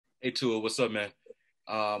Hey Tua, what's up, man?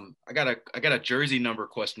 I got a jersey number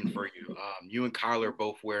question for you. You and Kyler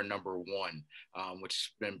both wear number one, which has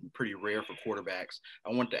been pretty rare for quarterbacks.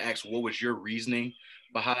 I wanted to ask, what was your reasoning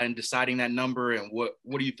behind deciding that number, and what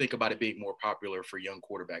do you think about it being more popular for young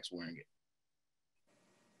quarterbacks wearing it?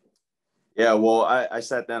 Yeah, well, I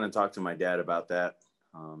sat down and talked to my dad about that.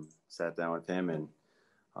 Sat down with him,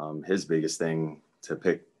 and his biggest thing to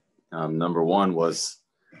pick number one was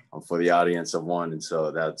for the audience of one. And so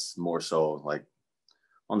that's more so like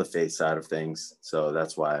on the faith side of things. So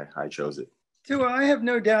that's why I chose it. Tua, I have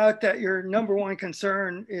no doubt that your number one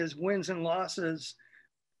concern is wins and losses,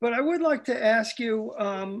 but I would like to ask you,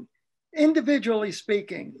 individually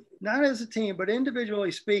speaking, not as a team, but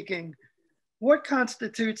individually speaking, what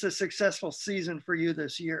constitutes a successful season for you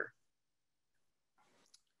this year?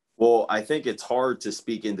 Well, I think it's hard to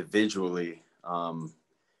speak individually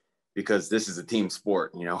because this is a team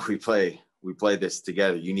sport. You know, we play this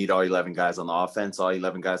together. You need all 11 guys on the offense, all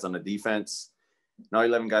 11 guys on the defense, and all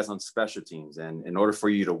 11 guys on special teams. And in order for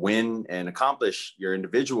you to win and accomplish your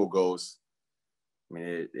individual goals, I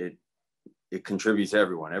mean, it contributes to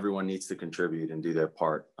everyone. Everyone needs to contribute and do their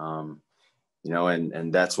part. You know,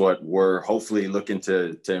 and that's what we're hopefully looking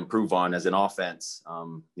to improve on as an offense,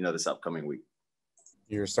 you know, this upcoming week.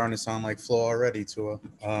 You're starting to sound like Flo already, Tua.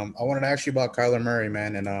 I wanted to ask you about Kyler Murray,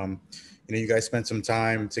 man, and you know, you guys spent some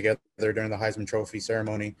time together during the Heisman Trophy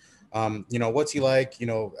ceremony. You know, what's he like? You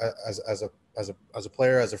know, as a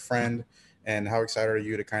player, as a friend, and how excited are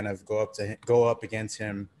you to kind of go up against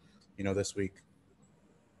him, you know, this week?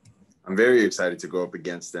 I'm very excited to go up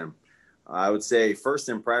against him. I would say first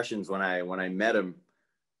impressions when I met him,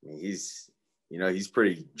 I mean, he's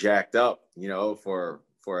pretty jacked up, you know, for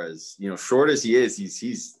as, you know, short as he is,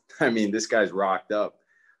 he's I mean, this guy's rocked up.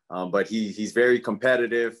 But he's very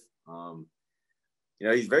competitive. You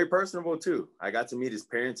know, he's very personable too. I got to meet his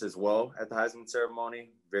parents as well at the Heisman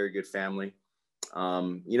ceremony. Very good family.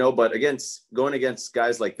 You know, but going against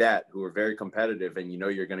guys like that who are very competitive and you know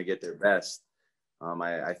you're going to get their best,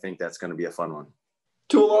 I think that's going to be a fun one.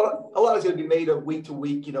 To a lot is going to be made of week to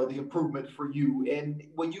week, you know, the improvement for you. And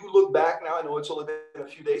when you look back now, I know it's only been a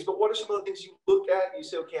few days, but what are some of the things you look at and you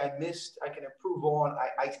say, okay, I can improve on.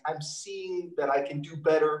 I'm seeing that I can do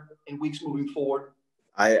better in weeks moving forward.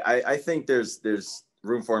 I think there's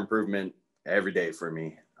room for improvement every day for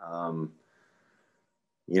me.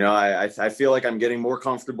 You know, I feel like I'm getting more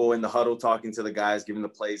comfortable in the huddle, talking to the guys, giving the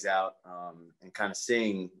plays out, and kind of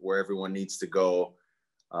seeing where everyone needs to go.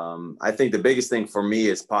 I think the biggest thing for me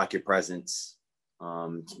is pocket presence,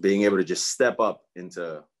 being able to just step up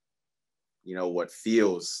into, you know, what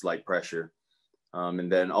feels like pressure. And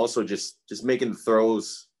then also just making the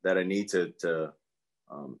throws that I need to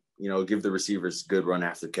you know, give the receivers good run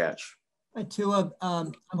after catch. Hi, Tua.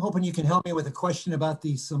 I'm hoping you can help me with a question about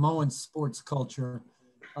the Samoan sports culture.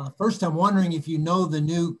 First, I'm wondering if you know the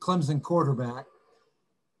new Clemson quarterback.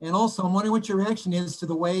 And also, I'm wondering what your reaction is to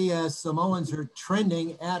the way Samoans are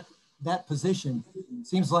trending at that position.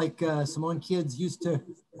 Seems like Samoan kids used to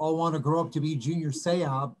all want to grow up to be Junior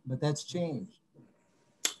Seau, but that's changed.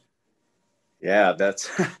 Yeah, that's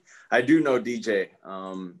I do know DJ.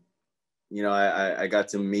 You know, I got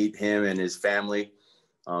to meet him and his family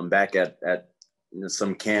back at you know,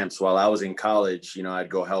 some camps while I was in college. You know, I'd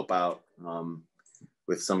go help out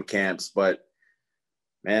with some camps, but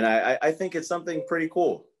man, I think it's something pretty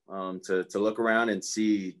cool to look around and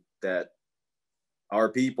see that our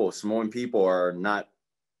people, Samoan people, are not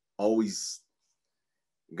always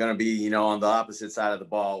going to be, you know, on the opposite side of the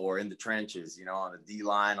ball or in the trenches, you know, on the D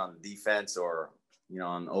line, on the defense, or, you know,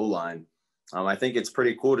 on the O line. I think it's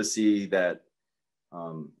pretty cool to see that,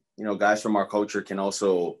 you know, guys from our culture can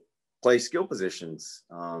also play skill positions.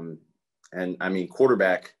 And I mean,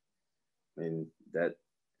 quarterback, I mean,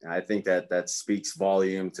 I think that speaks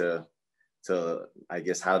volume to I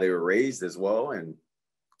guess how they were raised as well, and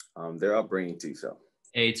their upbringing too. So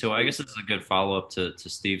hey, so I guess this is a good follow-up to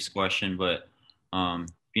Steve's question, but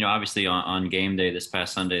you know, obviously on game day this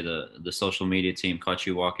past Sunday, the social media team caught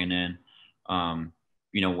you walking in,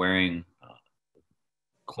 you know, wearing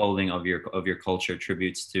clothing of your culture,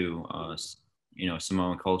 tributes to you know,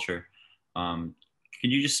 Samoan culture. Can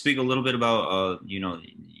you just speak a little bit about you know,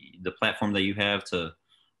 the platform that you have to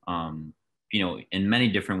you know, in many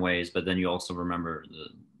different ways, but then you also remember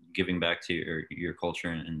giving back to your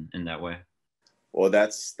culture in that way? Well,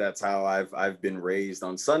 that's how I've been raised.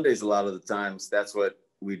 On Sundays, a lot of the times, that's what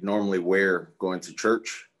we'd normally wear going to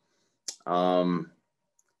church, and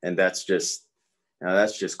that's just, you know,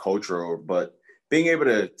 that's just cultural. But being able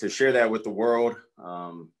to share that with the world,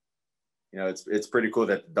 you know, it's pretty cool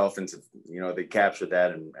that the Dolphins, you know, they captured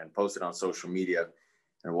that and posted on social media.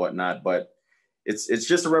 and whatnot. But it's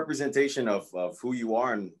just a representation of who you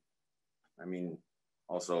are, and I mean,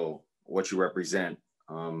 also what you represent.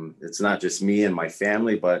 It's not just me and my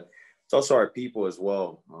family, but it's also our people as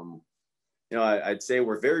well. I'd say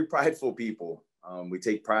we're very prideful people. We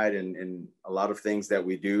take pride in a lot of things that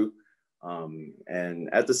we do. And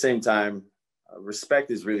at the same time,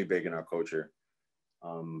 respect is really big in our culture.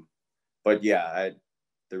 But yeah,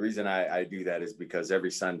 the reason I do that is because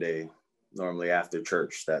every Sunday, normally after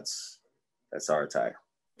church, that's our attire.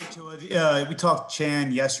 We talked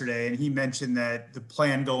Chan yesterday, and he mentioned that the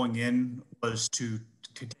plan going in was to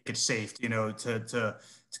take it safe, to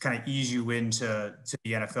kind of ease you into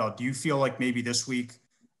the NFL. Do you feel like maybe this week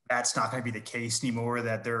that's not going to be the case anymore,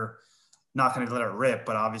 that they're not going to let it rip,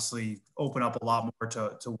 but obviously open up a lot more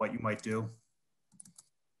to what you might do?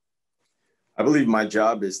 I believe my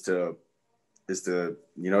job is to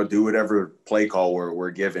do whatever play call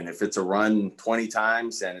we're given. If it's a run 20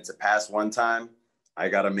 times and it's a pass one time, I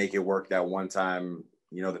got to make it work that one time,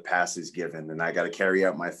 the pass is given, and I got to carry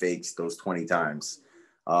out my fakes those 20 times.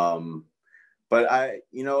 But I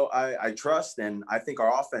trust, and I think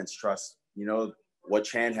our offense trusts, what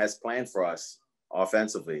Chan has planned for us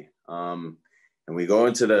offensively. And we go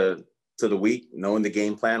into the week knowing the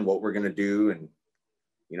game plan, what we're going to do, and,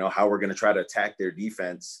 how we're going to try to attack their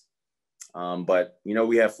defense. But,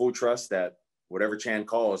 we have full trust that whatever Chan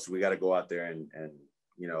calls, we got to go out there and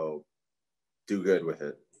do good with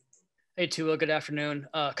it. Hey, Tua, good afternoon.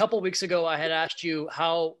 A couple of weeks ago, I had asked you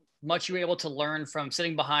how much you were able to learn from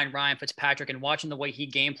sitting behind Ryan Fitzpatrick and watching the way he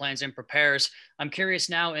game plans and prepares. I'm curious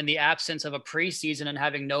now, in the absence of a preseason and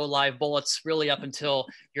having no live bullets really up until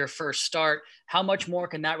your first start, how much more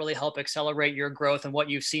can that really help accelerate your growth and what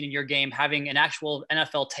you've seen in your game, having an actual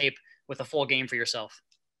NFL tape with a full game for yourself?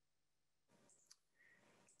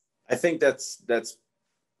 I think that's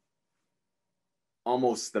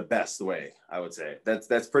almost the best way, I would say.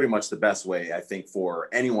 That's pretty much the best way, I think, for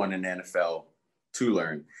anyone in the NFL to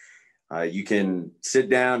learn. You can sit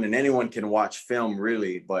down and anyone can watch film,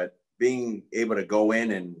 really, but being able to go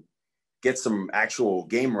in and get some actual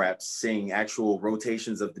game reps, seeing actual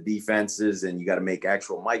rotations of the defenses, and you got to make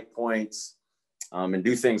actual mic points and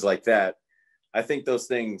do things like that. I think those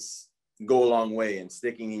things go a long way in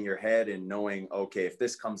sticking in your head and knowing, okay, if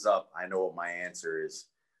this comes up, I know what my answer is.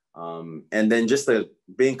 And then just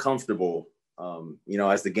being comfortable,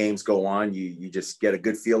 as the games go on, you just get a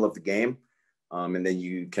good feel of the game. And then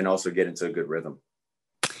you can also get into a good rhythm.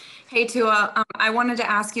 Hey, Tua, I wanted to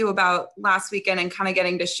ask you about last weekend and kind of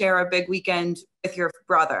getting to share a big weekend with your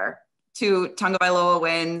brother. 2 Tagovailoa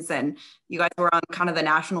wins, and you guys were on kind of the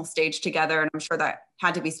national stage together, and I'm sure that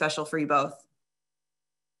had to be special for you both.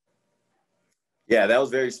 Yeah, that was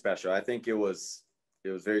very special. I think it was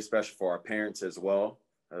very special for our parents as well.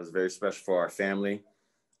 It was very special for our family.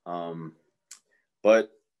 But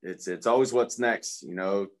it's always what's next.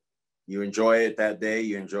 You enjoy it that day.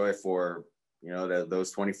 You enjoy it for,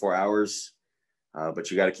 those 24 hours.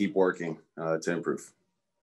 But you got to keep working to improve.